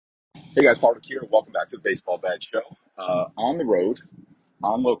Hey guys, Patrick here. Welcome back to the Baseball Bad Show. On the road,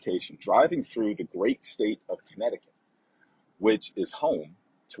 on location, driving through the great state of Connecticut, which is home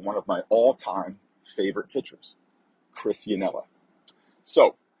to one of my all-time favorite pitchers, Chris Yanella.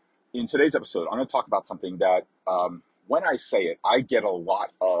 So, in today's episode, I'm going to talk about something that, when I say it, I get a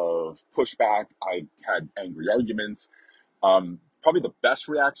lot of pushback. I had angry arguments. Probably the best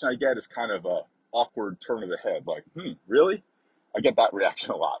reaction I get is kind of a awkward turn of the head, like, really? I get that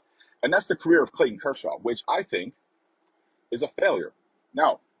reaction a lot. And that's the career of Clayton Kershaw, which I think is a failure.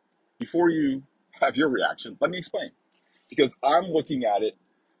 Now, before you have your reaction, let me explain. Because I'm looking at it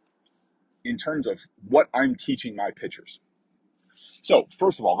in terms of what I'm teaching my pitchers. So,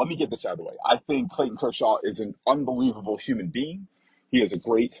 first of all, let me get this out of the way. I think Clayton Kershaw is an unbelievable human being. He is a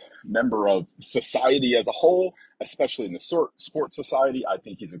great member of society as a whole, especially in the sports society. I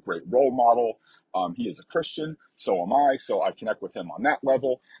think he's a great role model. He is a Christian, so am I, so I connect with him on that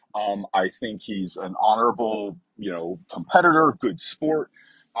level. I think he's an honorable, competitor, good sport.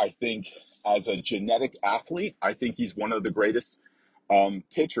 I think as a genetic athlete, I think he's one of the greatest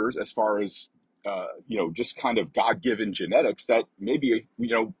pitchers as far as just kind of God-given genetics that maybe,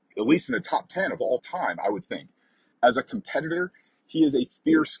 at least in the top 10 of all time, I would think. As a competitor, he is a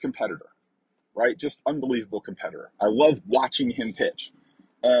fierce competitor, right? Just unbelievable competitor. I love watching him pitch.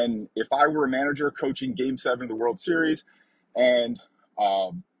 And if I were a manager coaching Game 7 of the World Series, and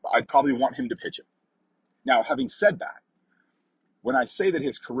I'd probably want him to pitch it. Now, having said that, when I say that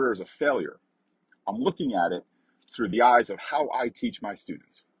his career is a failure, I'm looking at it through the eyes of how I teach my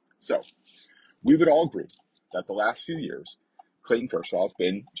students. So, we would all agree that the last few years, Clayton Kershaw has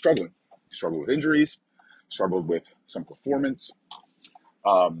been struggling. Struggled with injuries, struggled with some performance.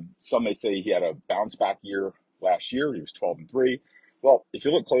 Some may say he had a bounce back year last year. He was 12-3. Well, if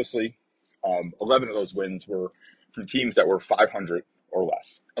you look closely, 11 of those wins were from teams that were 500 or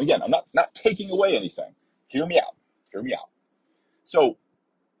less. And again, I'm not taking away anything. Hear me out. Hear me out. So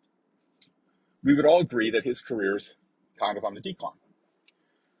we would all agree that his career's kind of on the decline.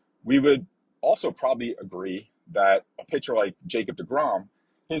 We would also probably agree that a pitcher like Jacob deGrom,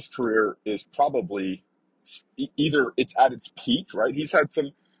 his career is probably either it's at its peak, right? He's had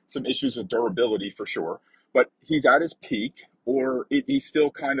some issues with durability for sure, but he's at his peak, or he's still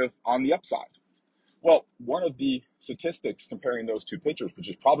kind of on the upside. Well, one of the statistics comparing those two pitchers, which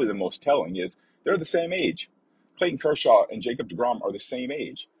is probably the most telling, is they're the same age. Clayton Kershaw and Jacob deGrom are the same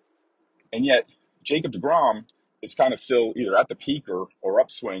age. And yet, Jacob deGrom is kind of still either at the peak or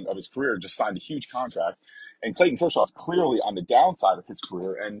upswing of his career, just signed a huge contract. And Clayton Kershaw is clearly on the downside of his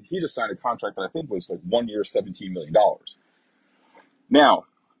career, and he just signed a contract that I think was like 1 year, $17 million. Now,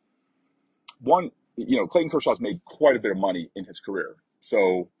 Clayton Kershaw's made quite a bit of money in his career.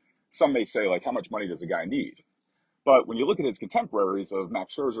 So some may say, like, how much money does a guy need? But when you look at his contemporaries of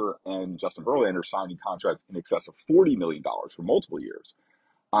Max Scherzer and Justin Verlander signing contracts in excess of $40 million for multiple years,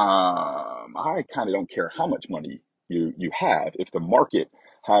 I kind of don't care how much money you have. If the market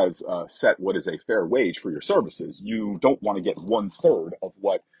has set what is a fair wage for your services, you don't want to get 1/3 of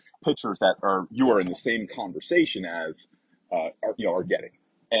what pitchers that you are in the same conversation as are getting.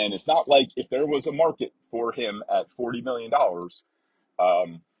 And it's not like if there was a market for him at $40 million,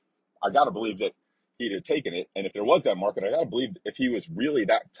 I got to believe that he'd have taken it. And if there was that market, I got to believe if he was really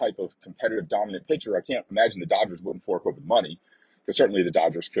that type of competitive, dominant pitcher, I can't imagine the Dodgers wouldn't fork over the money, because certainly the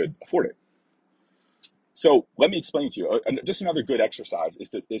Dodgers could afford it. So let me explain to you. Just another good exercise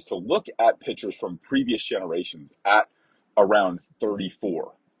is to look at pitchers from previous generations at around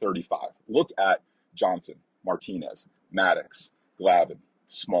 34, 35. Look at Johnson, Martinez, Maddox, Glavine,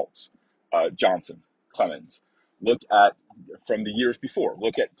 Smoltz, Johnson, Clemens. Look at from the years before.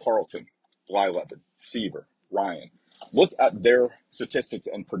 Look at Carlton, Blyleven, Seaver, Ryan. Look at their statistics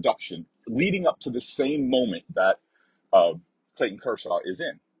and production leading up to the same moment that Clayton Kershaw is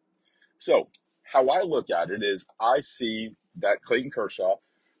in. So how I look at it is I see that Clayton Kershaw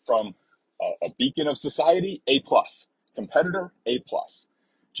from a beacon of society, A+, competitor, A+,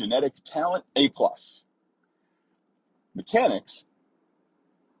 genetic talent, A+, mechanics,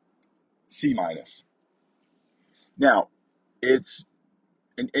 C-. Now,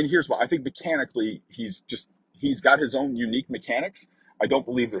 and here's why. I think mechanically he's got his own unique mechanics. I don't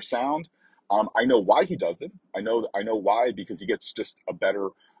believe they're sound. I know why he does them. I know why, because he gets just a better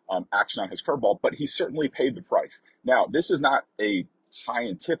action on his curveball, but he certainly paid the price. Now, this is not a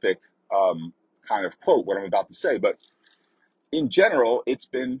scientific kind of quote, what I'm about to say, but in general, it's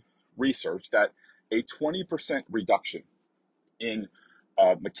been researched that a 20% reduction in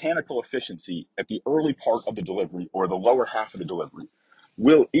mechanical efficiency at the early part of the delivery or the lower half of the delivery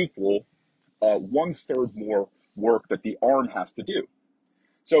will equal 1/3 more work that the arm has to do.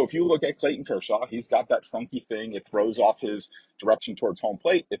 So if you look at Clayton Kershaw, he's got that funky thing. It throws off his direction towards home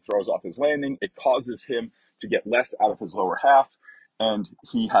plate. It throws off his landing. It causes him to get less out of his lower half. And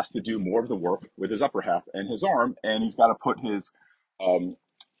he has to do more of the work with his upper half and his arm. And he's got to put um,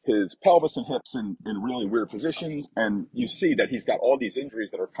 his pelvis and hips in really weird positions. And you see that he's got all these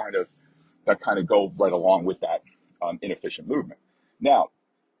injuries that kind of go right along with that inefficient movement. Now,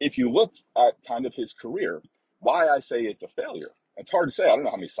 if you look at kind of his career, why I say it's a failure, it's hard to say. I don't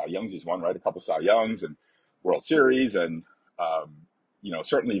know how many Cy Youngs he's won, right? A couple Cy Youngs and World Series, and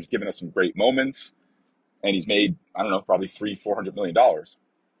certainly he's given us some great moments, and he's made, I don't know, probably $300-400 million.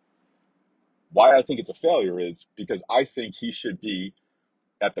 Why I think it's a failure is because I think he should be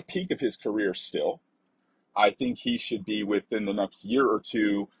at the peak of his career still. I think he should be within the next year or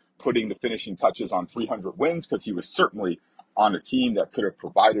two putting the finishing touches on 300 wins, because he was certainly on a team that could have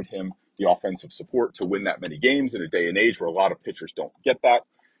provided him the offensive support to win that many games in a day and age where a lot of pitchers don't get that.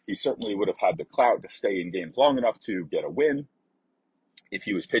 He certainly would have had the clout to stay in games long enough to get a win if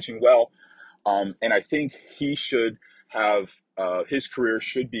he was pitching well. And I think he should have, his career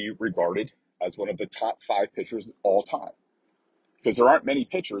should be regarded as one of the top 5 pitchers of all time, because there aren't many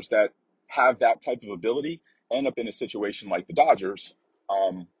pitchers that have that type of ability, end up in a situation like the Dodgers,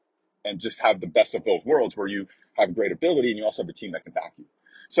 and just have the best of both worlds, where you have great ability and you also have a team that can back you.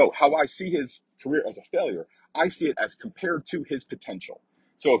 So how I see his career as a failure, I see it as compared to his potential.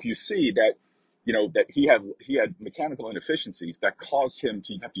 So if you see that, that he had mechanical inefficiencies that caused him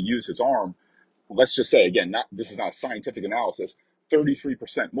to have to use his arm, let's just say, again, this is not scientific analysis,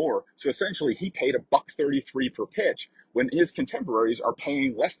 33% more. So essentially he paid $1.33 per pitch when his contemporaries are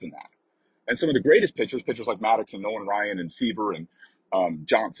paying less than that. And some of the greatest pitchers like Maddox and Nolan Ryan and Seaver and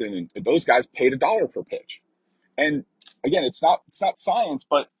Johnson, and those guys paid $1 per pitch. And again, it's not science,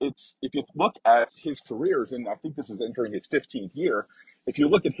 but it's, if you look at his careers, and I think this is entering his 15th year, if you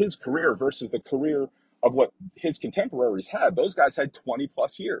look at his career versus the career of what his contemporaries had, those guys had 20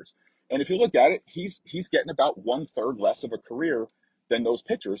 plus years. And if you look at it, he's getting about 1/3 less of a career than those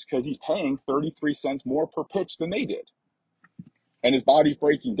pitchers, because he's paying 33 cents more per pitch than they did. And his body's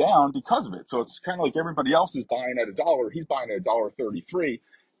breaking down because of it. So it's kind of like everybody else is buying at $1, he's buying at $1.33,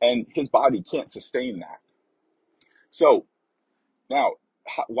 and his body can't sustain that. So now,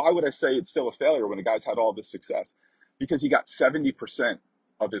 why would I say it's still a failure when the guy's had all this success? Because he got 70%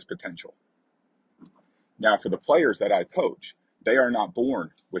 of his potential. Now, for the players that I coach, they are not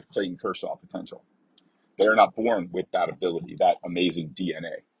born with Clayton Kershaw potential. They are not born with that ability, that amazing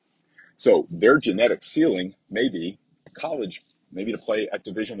DNA. So their genetic ceiling may be college, maybe to play at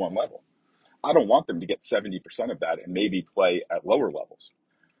Division I level. I don't want them to get 70% of that and maybe play at lower levels.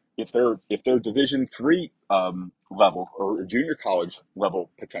 If they're Division III level or junior college level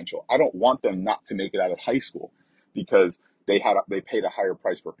potential, I don't want them not to make it out of high school because they paid a higher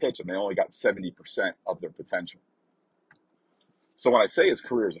price per pitch and they only got 70% of their potential. So when I say his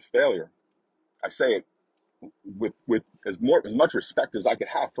career is a failure, I say it with as much respect as I could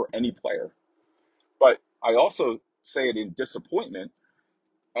have for any player. But I also say it in disappointment,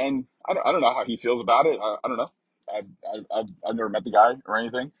 and I don't know how he feels about it. I don't know. I've never met the guy or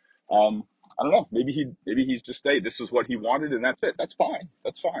anything. I don't know. Maybe he's just say this is what he wanted and that's it. That's fine.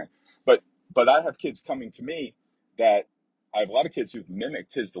 That's fine. But I have kids coming to me that I have a lot of kids who've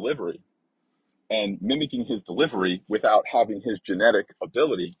mimicked his delivery, and mimicking his delivery without having his genetic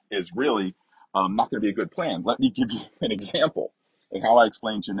ability is really not going to be a good plan. Let me give you an example in how I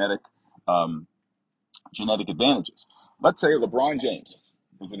explain um, genetic advantages. Let's say LeBron James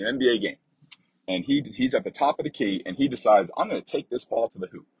is in an NBA game and he's at the top of the key and he decides, I'm going to take this ball to the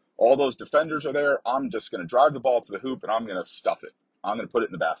hoop. All those defenders are there. I'm just going to drive the ball to the hoop and I'm going to stuff it. I'm going to put it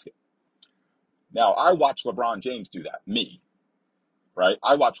in the basket. Now, I watch LeBron James do that, me, right?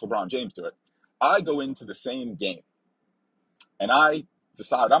 I watch LeBron James do it. I go into the same game and I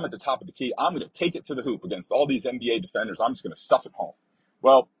decide I'm at the top of the key. I'm going to take it to the hoop against all these NBA defenders. I'm just going to stuff it home.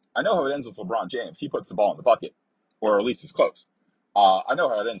 Well, I know how it ends with LeBron James. He puts the ball in the bucket, or at least it's close. I know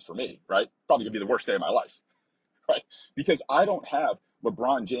how it ends for me, right? Probably going to be the worst day of my life, right? Because I don't have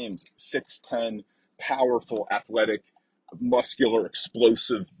LeBron James, 6'10", powerful, athletic, muscular,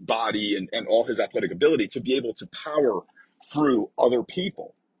 explosive body and all his athletic ability to be able to power through other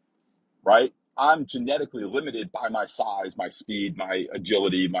people, right? I'm genetically limited by my size, my speed, my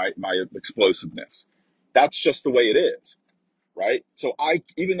agility, my explosiveness. That's just the way it is, right? So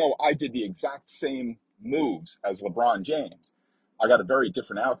even though I did the exact same moves as LeBron James, I got a very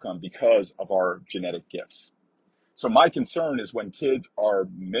different outcome because of our genetic gifts. So my concern is when kids are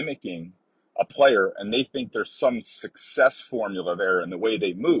mimicking a player and they think there's some success formula there in the way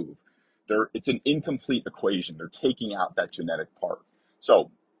they move, it's an incomplete equation. They're taking out that genetic part.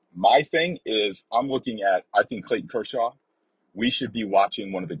 So My thing is, I'm looking at, I think Clayton Kershaw, we should be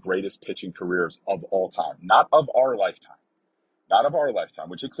watching one of the greatest pitching careers of all time, not of our lifetime, not of our lifetime,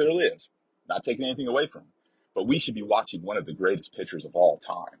 which it clearly is, not taking anything away from him, but we should be watching one of the greatest pitchers of all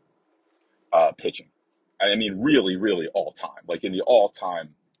time pitching. And I mean, really, really all time, like in the all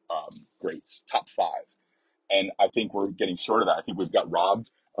time greats, top five. And I think we're getting short of that. I think we've got robbed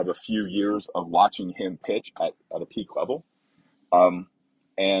of a few years of watching him pitch at a peak level. Um,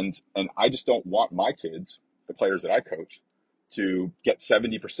 and I just don't want my kids, the players that I coach, to get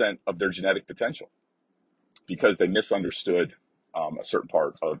 70% of their genetic potential because they misunderstood a certain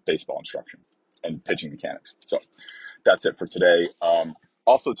part of baseball instruction and pitching mechanics. So that's it for today.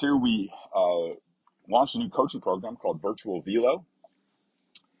 Also, too, we launched a new coaching program called Virtual Velo,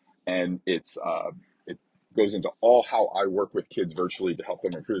 and it goes into all how I work with kids virtually to help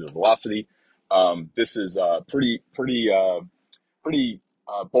them improve their velocity. This is a pretty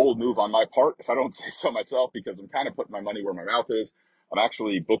bold move on my part, if I don't say so myself, because I'm kind of putting my money where my mouth is. I'm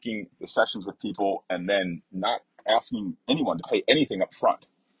actually booking the sessions with people and then not asking anyone to pay anything up front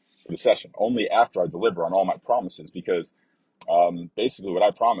for the session, only after I deliver on all my promises. Because basically, what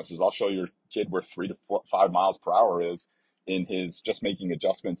I promise is I'll show your kid where 3 to 5 miles per hour is in his just making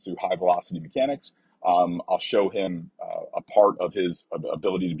adjustments through high velocity mechanics. I'll show him a part of his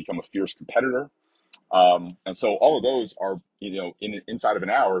ability to become a fierce competitor. And so all of those are, inside of an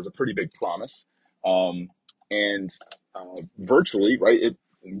hour is a pretty big promise. And virtually, right,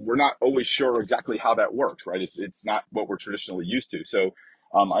 we're not always sure exactly how that works, right? It's not what we're traditionally used to. So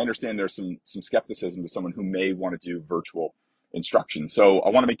I understand there's some skepticism to someone who may want to do virtual instruction. So I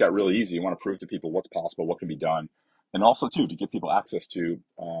want to make that really easy. I want to prove to people what's possible, what can be done, and also too to give people access to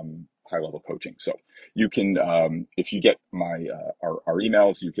high level coaching. So you can, if you get my our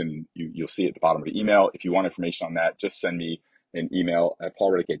emails, you'll see at the bottom of the email. If you want information on that, just send me an email at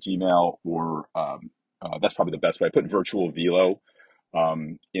paulreddick@gmail, or that's probably the best way. I put virtual velo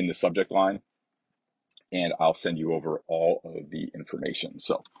in the subject line, and I'll send you over all of the information.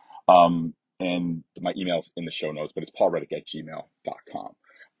 So, and my email's in the show notes, but it's paulreddick@gmail.com.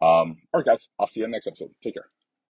 All right, guys, I'll see you in the next episode. Take care.